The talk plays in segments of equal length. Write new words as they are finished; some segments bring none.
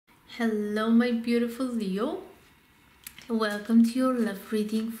Hello, my beautiful Leo. Welcome to your love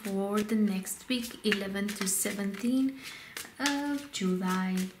reading for the next week, 11th to 17th of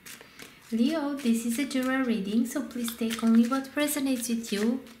July. Leo, this is a general reading, so please take only what resonates with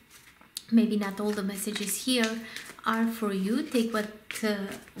you. Maybe not all the messages here are for you. Take what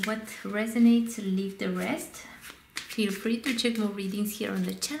resonates, leave the rest. Feel free to check more readings here on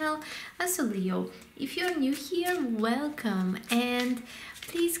the channel. Also, Leo, if you're new here, welcome, and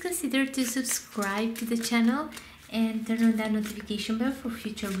please consider to subscribe to the channel and turn on that notification bell for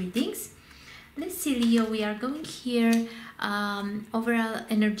future readings. Let's see, Leo, we are going here, overall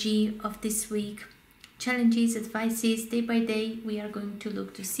energy of this week, challenges, advices, day by day. We are going to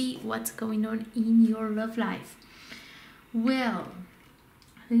look to see what's going on in your love life. Well,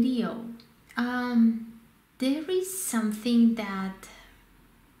 Leo, there is something that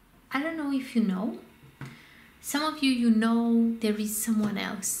I don't know if you know. Some of you know there is someone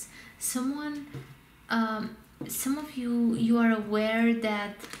else. Some of you are aware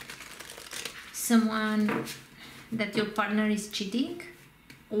that your partner is cheating,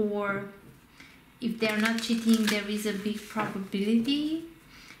 or if they are not cheating, there is a big probability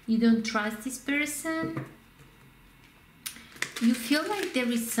you don't trust this person. You feel like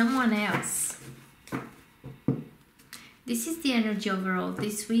there is someone else. This is the energy overall.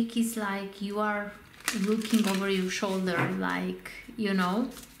 This week is like you are looking over your shoulder, like, you know.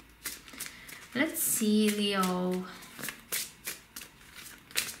 Let's see, Leo.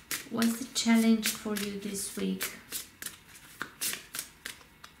 What's the challenge for you this week?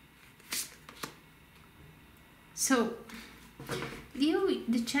 So, Leo,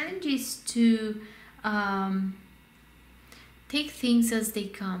 the challenge is to take things as they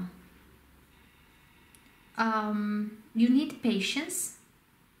come. You need patience.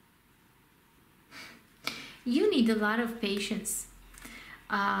 You need a lot of patience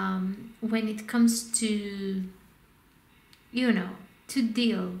when it comes to, you know, to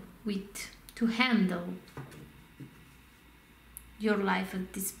deal with, to handle your life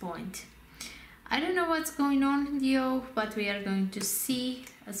at this point. I don't know what's going on, Leo, but we are going to see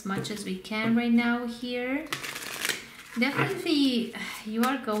as much as we can right now here. Definitely you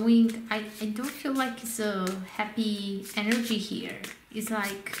are going, I don't feel like it's a happy energy here. It's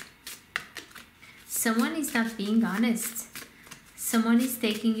like someone is not being honest. Someone is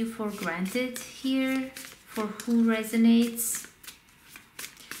taking you for granted here, for who resonates.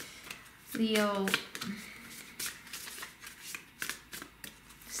 Leo.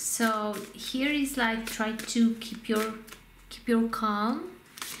 So here is like, try to keep your calm.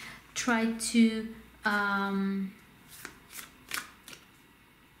 Try to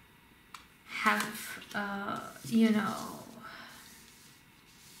have you know,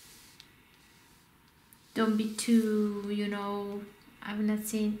 don't be too, you know, I would not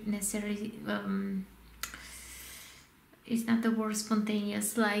say necessarily it's not the word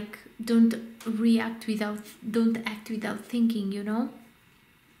spontaneous, like don't act without thinking, you know.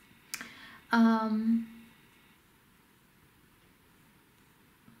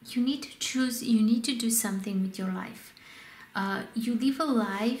 You need to choose, you need to do something with your life. You live a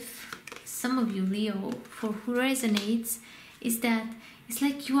life, some of you, Leo, for who resonates, is that it's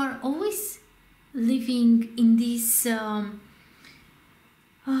like you are always living in this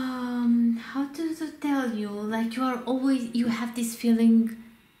how to tell you, like you are always, you have this feeling,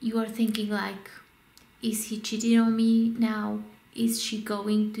 you are thinking like, is he cheating on me now? Is she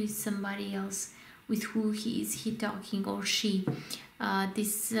going to somebody else? With who is he talking, or she?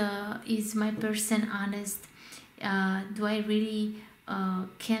 Is my person honest? Do I really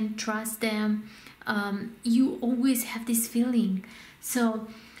can trust them? You always have this feeling. So,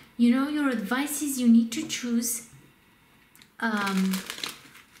 you know, your advice is you need to choose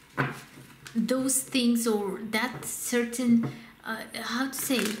those things, or that certain how to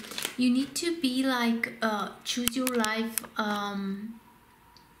say, you need to be like choose your life,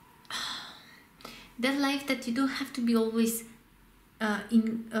 that life that you don't have to be always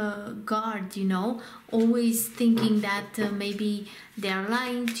in guard, you know, always thinking that maybe they are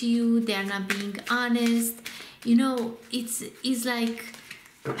lying to you, they are not being honest, you know. It's like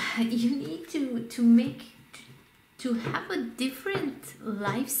you need to have a different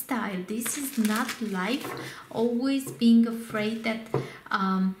lifestyle. This is not life always being afraid that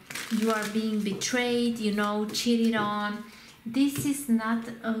you are being betrayed, you know, cheated on. This is not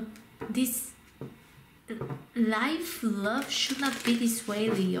this life. Love should not be this way,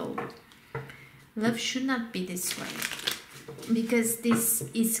 Leo. Love should not be this way, because this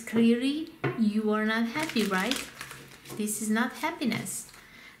is clearly you are not happy, right? This is not happiness.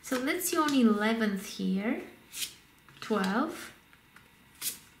 So let's see on 11th here, 12,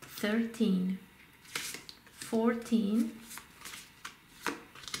 13, 14,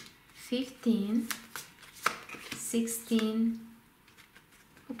 15, 16.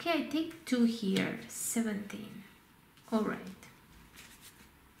 Okay, I take 2 here, 17. All right.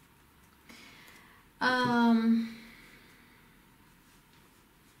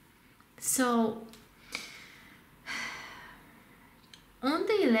 So on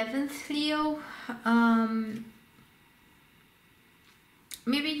the 11th, Leo,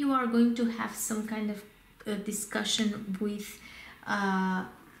 maybe you are going to have some kind of discussion with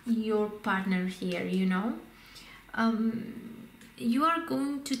your partner here, you know. You are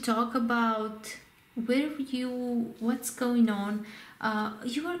going to talk about what's going on.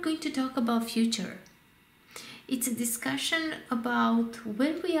 You are going to talk about future. It's a discussion about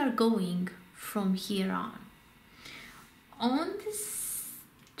where we are going from here on. On this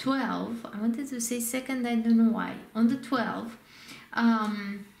 12, I wanted to say second, I don't know why. On the 12,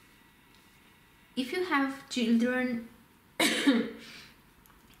 if you have children,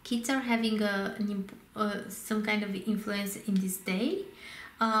 kids are having some kind of influence in this day.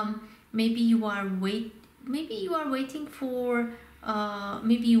 Maybe you are waiting for,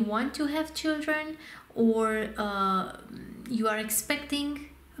 maybe you want to have children, or you are expecting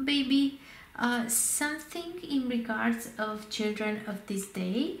a baby. Something in regards of children of this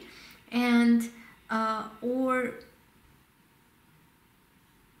day, and or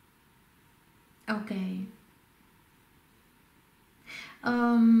okay.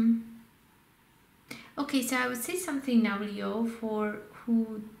 Okay, so I would say something now, Leo, for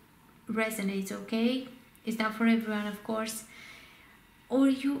who resonates, okay? It's not for everyone, of course. Or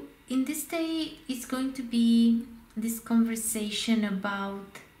you, in this day, it's going to be this conversation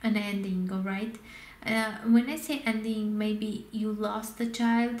about an ending, all right? When I say ending, maybe you lost a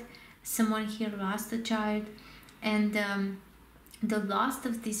child, someone here lost a child, and the loss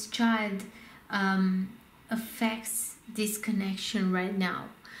of this child affects this connection right now,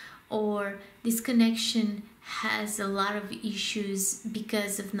 or this connection has a lot of issues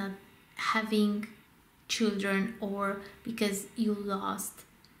because of not having children, or because you lost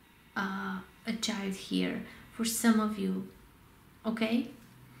a child here for some of you, okay?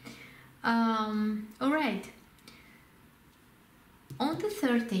 All right. On the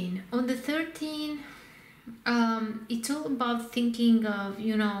 13, it's all about thinking of,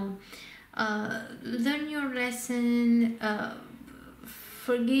 you know, learn your lesson,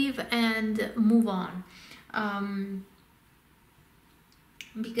 forgive and move on,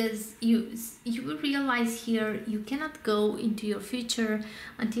 because you will realize here you cannot go into your future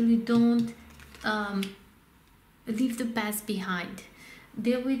until you don't leave the past behind.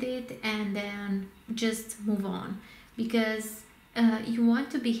 Deal with it and then just move on, because you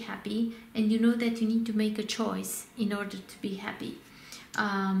want to be happy, and you know that you need to make a choice in order to be happy.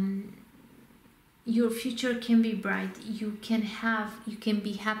 Your future can be bright, you can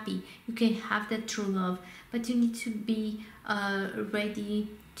be happy, you can have that true love, but you need to be ready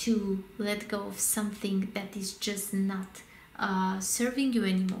to let go of something that is just not serving you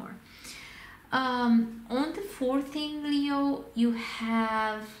anymore. On the 14th, Leo, you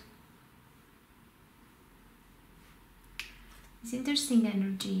have this interesting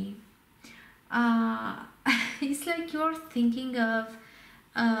energy. It's like you're thinking of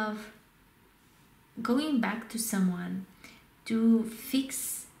going back to someone to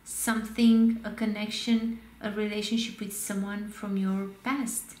fix something, a connection, a relationship with someone from your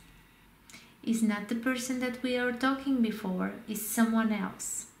past. It's not the person that we are talking before, it's someone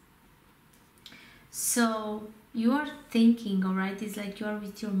else. So you are thinking, all right, it's like you are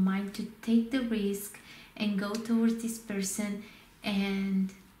with your mind to take the risk and go towards this person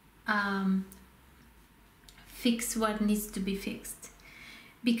and fix what needs to be fixed.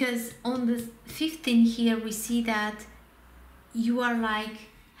 Because on the 15th here, we see that you are like,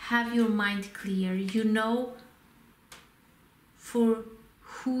 have your mind clear. You know for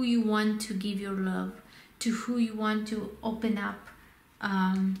who you want to give your love, to who you want to open up.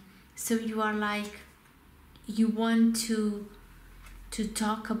 So you are like, you want to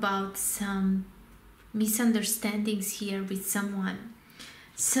talk about some misunderstandings here with someone.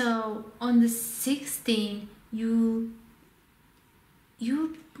 So on the 16th, you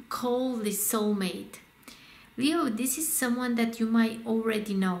call the soulmate. Leo, this is someone that you might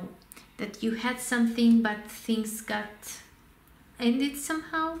already know, that you had something but things got ended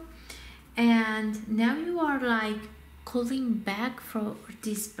somehow, and now you are like calling back for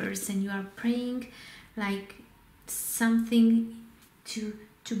this person. You are praying like something to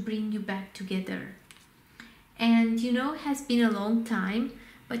bring you back together, and you know it has been a long time,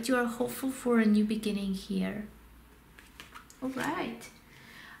 but you are hopeful for a new beginning here. All right.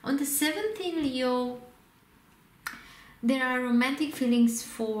 On the 17th, Leo, there are romantic feelings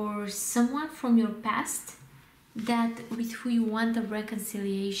for someone from your past that with who you want a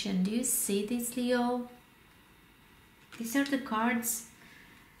reconciliation. Do you see this, Leo? These are the cards.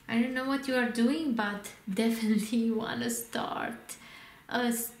 I don't know what you are doing, but definitely you want to start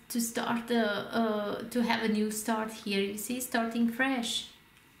to have a new start here. You see, starting fresh.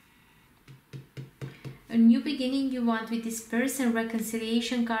 A new beginning you want with this person.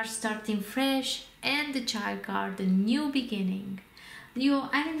 Reconciliation card, starting fresh, and the Child card, the new beginning. Leo,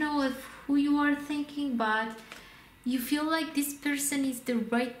 I don't know if who you are thinking, but you feel like this person is the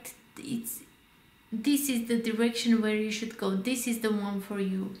right, this is the direction where you should go. This is the one for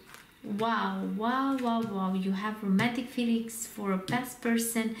you. Wow, wow, wow, wow. You have romantic feelings for a past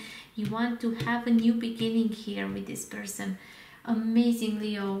person. You want to have a new beginning here with this person. Amazing,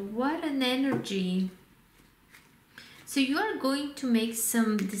 Leo. What an energy. So you are going to make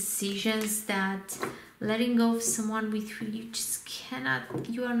some decisions that letting go of someone with who you just cannot,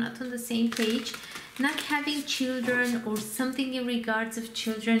 you are not on the same page. Not having children or something in regards of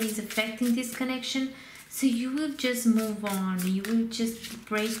children is affecting this connection. So you will just move on. You will just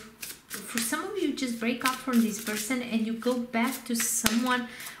break, for some of you, just break up from this person and you go back to someone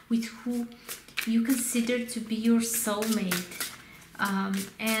with who you consider to be your soulmate.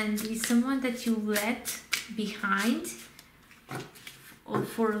 And is someone that you let behind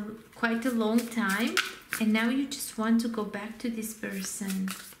for quite a long time. And now you just want to go back to this person.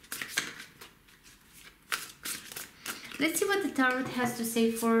 Let's see what the Tarot has to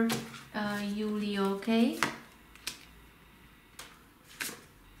say for you, Leo, okay?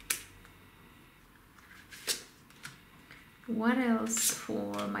 What else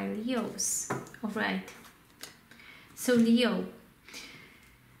for my Leos? All right. So, Leo.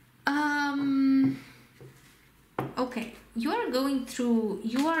 Okay. You are going through,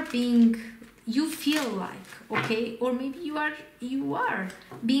 you feel like, okay, or maybe you are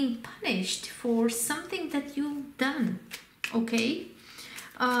being punished for something that you've done, okay,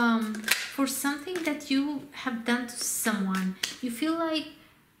 for something that you have done to someone. You feel like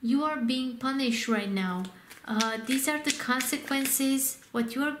you are being punished right now. These are the consequences.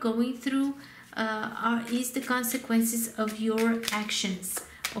 What you are going through is the consequences of your actions,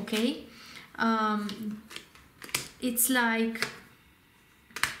 okay. It's like,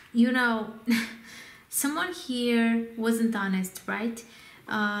 you know, someone here wasn't honest, right?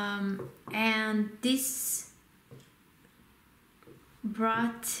 And this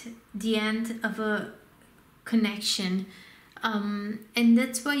brought the end of a connection. And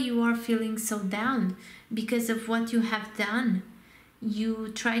that's why you are feeling so down, because of what you have done.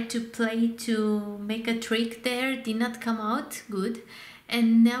 You tried to play to make a trick there, did not come out good.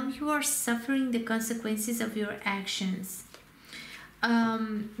 And now you are suffering the consequences of your actions.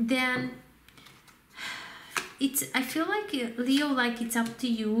 Then I feel like, Leo, like it's up to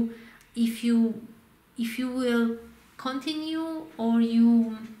you if you will continue, or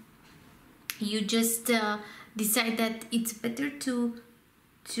you just decide that it's better to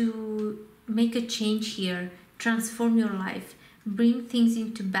make a change here, transform your life, bring things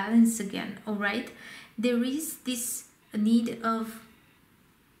into balance again. All right, there is this need of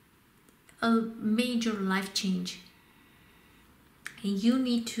a major life change. You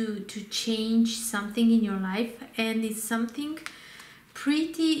need to change something in your life, and it's something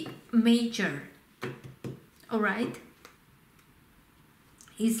pretty major. All right,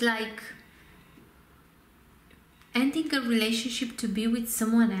 it's like ending a relationship to be with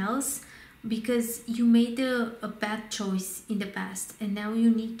someone else because you made a bad choice in the past, and now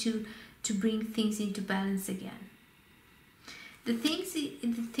you need to bring things into balance again. The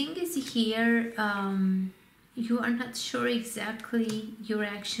thing is here, you are not sure exactly your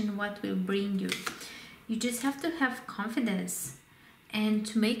action, what will bring you. You just have to have confidence and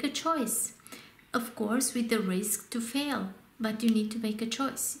to make a choice. Of course, with the risk to fail, but you need to make a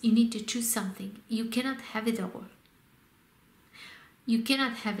choice. You need to choose something. You cannot have it all. You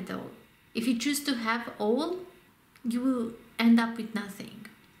cannot have it all. If you choose to have all, you will end up with nothing.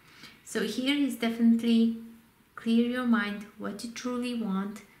 So here is definitely clear your mind what you truly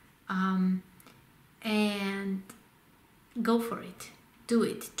want, and go for it. Do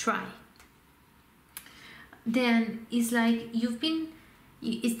it. Try. Then it's like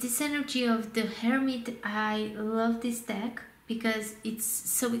it's this energy of the Hermit. I love this deck because it's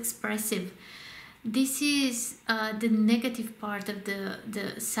so expressive. This is the negative part of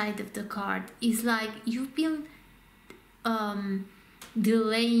the side of the card. It's like you've been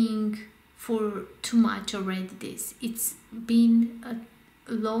delaying for too much already. It's been a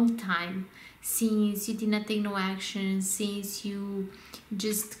long time since you did not take no action, since you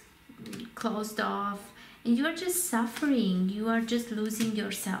just closed off, and you are just suffering, you are just losing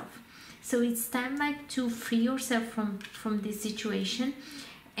yourself. So it's time like to free yourself from this situation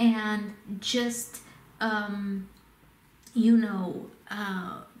and just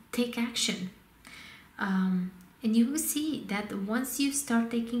take action. And you will see that once you start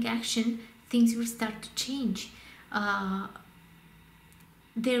taking action, things will start to change.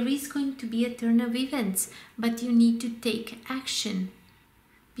 There is going to be a turn of events, but you need to take action,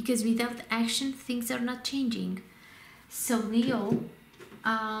 because without action things are not changing. So Leo,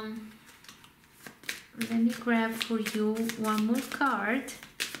 let me grab for you one more card.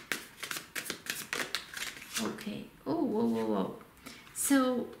 Okay. Oh, whoa.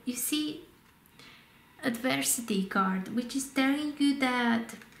 So you see adversity card, which is telling you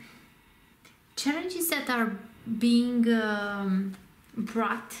that challenges that are being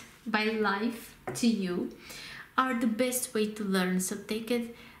brought by life to you are the best way to learn. So take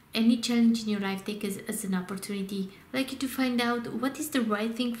it, any challenge in your life, take it as an opportunity, like to find out what is the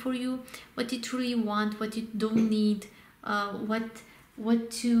right thing for you, what you truly want, what you don't need, what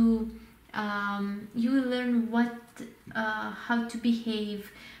to you will learn what how to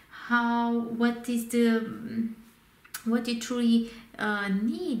behave, what you truly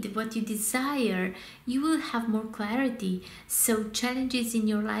need, what you desire. You will have more clarity. So challenges in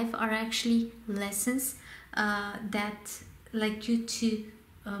your life are actually lessons that like you to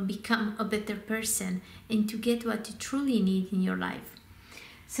become a better person and to get what you truly need in your life.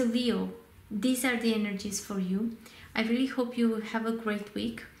 So Leo, these are the energies for you. I really hope you have a great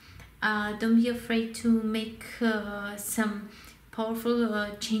week. Don't be afraid to make some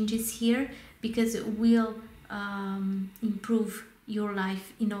powerful changes here, because it will improve your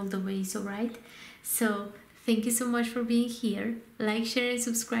life in all the ways. All right, so thank you so much for being here. Like, share and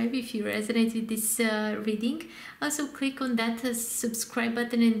subscribe if you resonate with this reading. Also click on that subscribe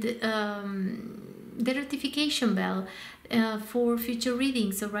button and the notification bell for future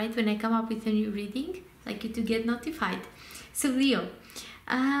readings. All right, when I come up with a new reading, I'd like you to get notified. So Leo,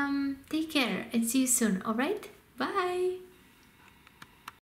 take care and see you soon. All right, bye.